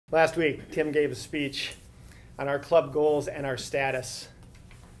Last week, Tim gave a speech on our club goals and our status.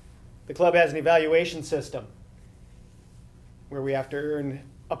 The club has an evaluation system where we have to earn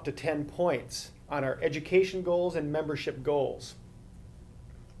up to 10 points on our education goals and membership goals.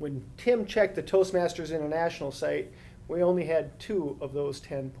 When Tim checked the Toastmasters International site, we only had 2 of those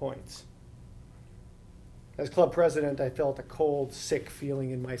 10 points. As club president, I felt a cold, sick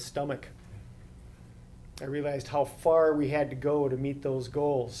feeling in my stomach. I realized how far we had to go to meet those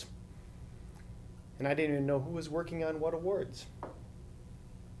goals. And I didn't even know who was working on what awards.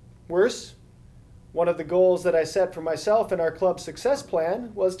 Worse, one of the goals that I set for myself in our club success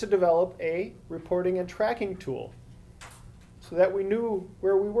plan was to develop a reporting and tracking tool so that we knew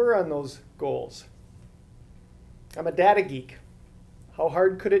where we were on those goals. I'm a data geek. How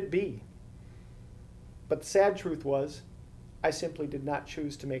hard could it be? But the sad truth was, I simply did not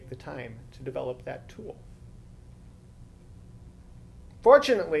choose to make the time to develop that tool.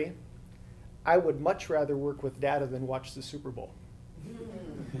 Fortunately, I would much rather work with data than watch the Super Bowl.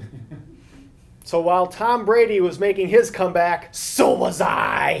 So while Tom Brady was making his comeback, so was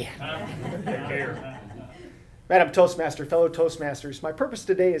I. Madam Toastmaster, fellow Toastmasters, my purpose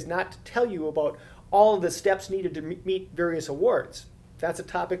today is not to tell you about all of the steps needed to meet various awards. That's a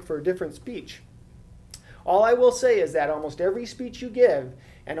topic for a different speech. All I will say is that almost every speech you give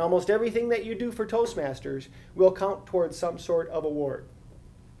and almost everything that you do for Toastmasters will count towards some sort of award.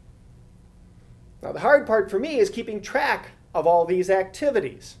 Now, the hard part for me is keeping track of all these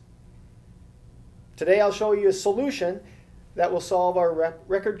activities. Today, I'll show you a solution that will solve our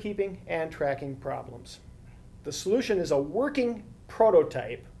record keeping and tracking problems. The solution is a working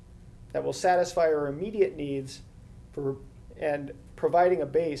prototype that will satisfy our immediate needs and providing a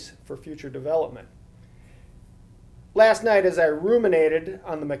base for future development. Last night, as I ruminated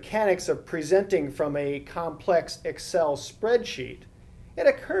on the mechanics of presenting from a complex Excel spreadsheet, it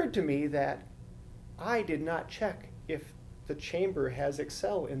occurred to me that I did not check if the chamber has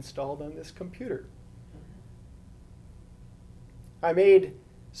Excel installed on this computer. I made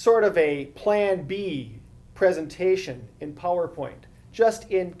sort of a Plan B presentation in PowerPoint, just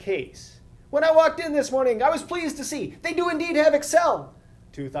in case. When I walked in this morning, I was pleased to see they do indeed have Excel.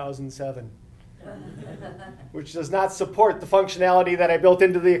 2007. Which does not support the functionality that I built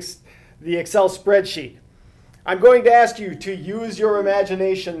into the Excel spreadsheet. I'm going to ask you to use your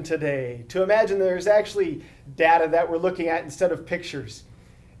imagination today, to imagine there's actually data that we're looking at instead of pictures,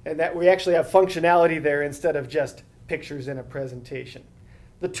 and that we actually have functionality there instead of just pictures in a presentation.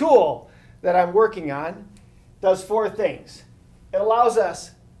 The tool that I'm working on does 4 things. It allows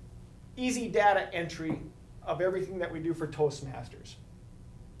us easy data entry of everything that we do for Toastmasters.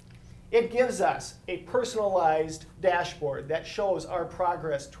 It gives us a personalized dashboard that shows our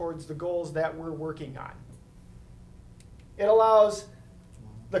progress towards the goals that we're working on. It allows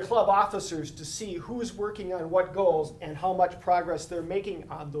the club officers to see who's working on what goals and how much progress they're making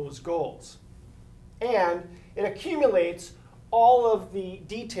on those goals. And it accumulates all of the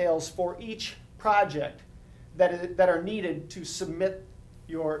details for each project that are needed to submit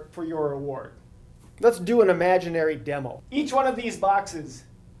for your award. Let's do an imaginary demo. Each one of these boxes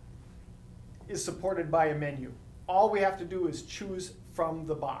is supported by a menu. All we have to do is choose from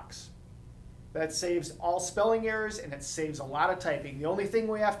the box. That saves all spelling errors and it saves a lot of typing. The only thing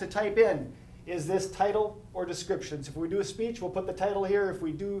we have to type in is this title or descriptions. If we do a speech, we'll put the title here. If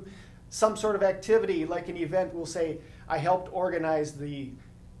we do some sort of activity like an event, we'll say, I helped organize the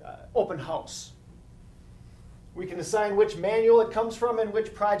open house. We can assign which manual it comes from and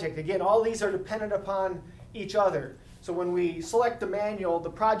which project. Again, all these are dependent upon each other. So when we select the manual, the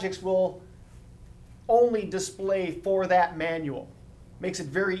projects will only display for that manual. Makes it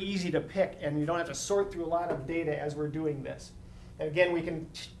very easy to pick, and you don't have to sort through a lot of data as we're doing this. And again, we can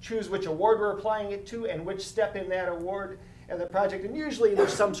choose which award we're applying it to and which step in that award and the project. And usually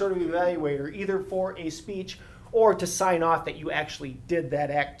there's some sort of evaluator, either for a speech or to sign off that you actually did that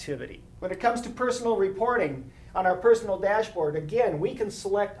activity. When it comes to personal reporting, on our personal dashboard, again, we can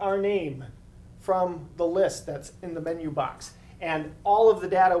select our name from the list that's in the menu box. And all of the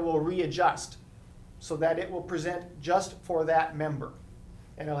data will readjust so that it will present just for that member.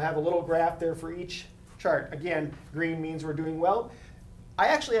 And it'll have a little graph there for each chart. Again, green means we're doing well. I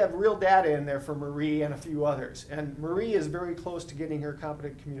actually have real data in there for Marie and a few others. And Marie is very close to getting her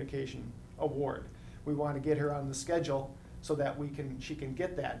Competent Communication Award. We want to get her on the schedule so that she can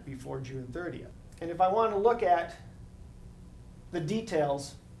get that before June 30th. And if I want to look at the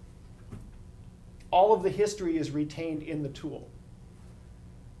details, all of the history is retained in the tool.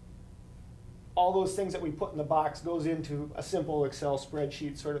 All those things that we put in the box goes into a simple Excel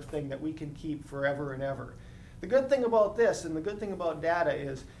spreadsheet sort of thing that we can keep forever and ever. The good thing about this and the good thing about data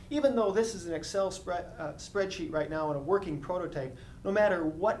is, even though this is an Excel spreadsheet right now and a working prototype, no matter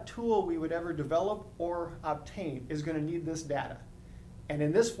what tool we would ever develop or obtain is going to need this data. And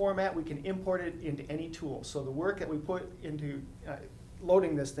in this format, we can import it into any tool. So the work that we put into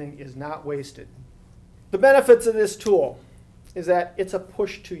loading this thing is not wasted. The benefits of this tool is that it's a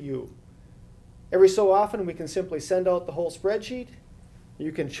push to you. Every so often, we can simply send out the whole spreadsheet.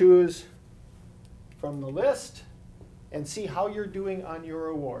 You can choose from the list and see how you're doing on your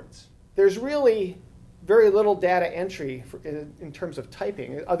awards. There's really very little data entry in terms of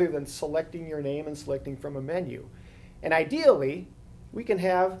typing, other than selecting your name and selecting from a menu. And ideally, we can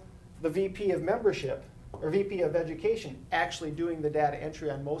have the VP of membership or VP of education actually doing the data entry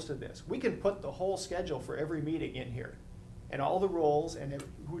on most of this. We can put the whole schedule for every meeting in here and all the roles and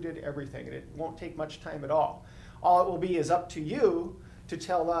who did everything. And it won't take much time at all. All it will be is up to you to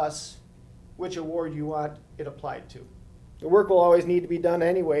tell us which award you want it applied to. The work will always need to be done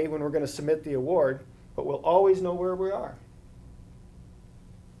anyway when we're going to submit the award, but we'll always know where we are.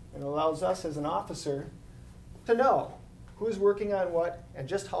 It allows us as an officer to know who's working on what and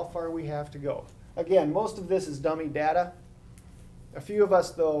just how far we have to go. Again, most of this is dummy data. A few of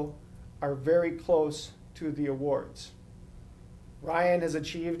us, though, are very close to the awards. Ryan has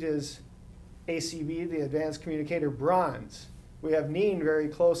achieved his ACB, the Advanced Communicator Bronze. We have Neen very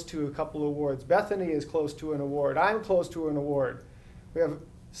close to a couple awards. Bethany is close to an award. I'm close to an award. We have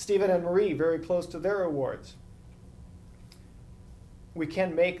Stephen and Marie very close to their awards. We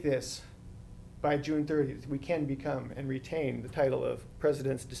can make this by June 30th. We can become and retain the title of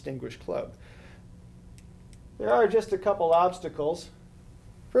President's Distinguished Club. There are just a couple obstacles.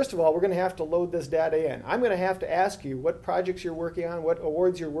 First of all, we're going to have to load this data in. I'm going to have to ask you what projects you're working on, what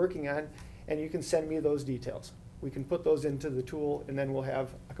awards you're working on, and you can send me those details. We can put those into the tool, and then we'll have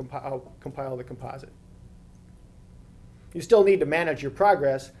I'll compile the composite. You still need to manage your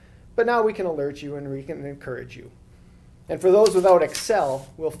progress, but now we can alert you and we can encourage you. And for those without Excel,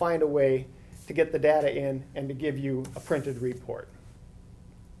 we'll find a way to get the data in and to give you a printed report.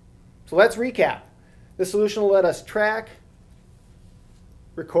 So let's recap. This solution will let us track,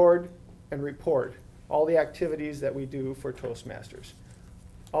 record, and report all the activities that we do for Toastmasters.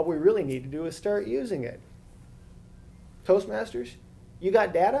 All we really need to do is start using it. Toastmasters, you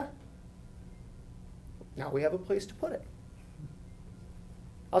got data? Now we have a place to put it.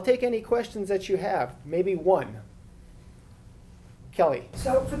 I'll take any questions that you have, maybe one. Kelly.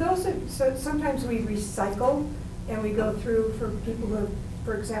 So for those that, so sometimes we recycle and we go through for people who have,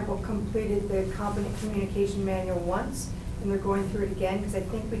 for example, completed the Competent Communication Manual once and they're going through it again, because I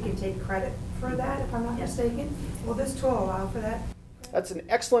think we can take credit for that, if I'm not mistaken. Will this tool allow for that? That's an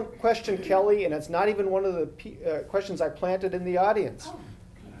excellent question, Kelly, and it's not even one of the questions I planted in the audience. Oh.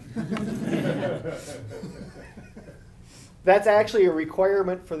 That's actually a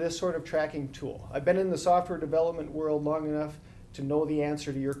requirement for this sort of tracking tool. I've been in the software development world long enough to know the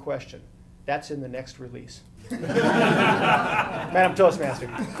answer to your question. That's in the next release. Madam Toastmaster.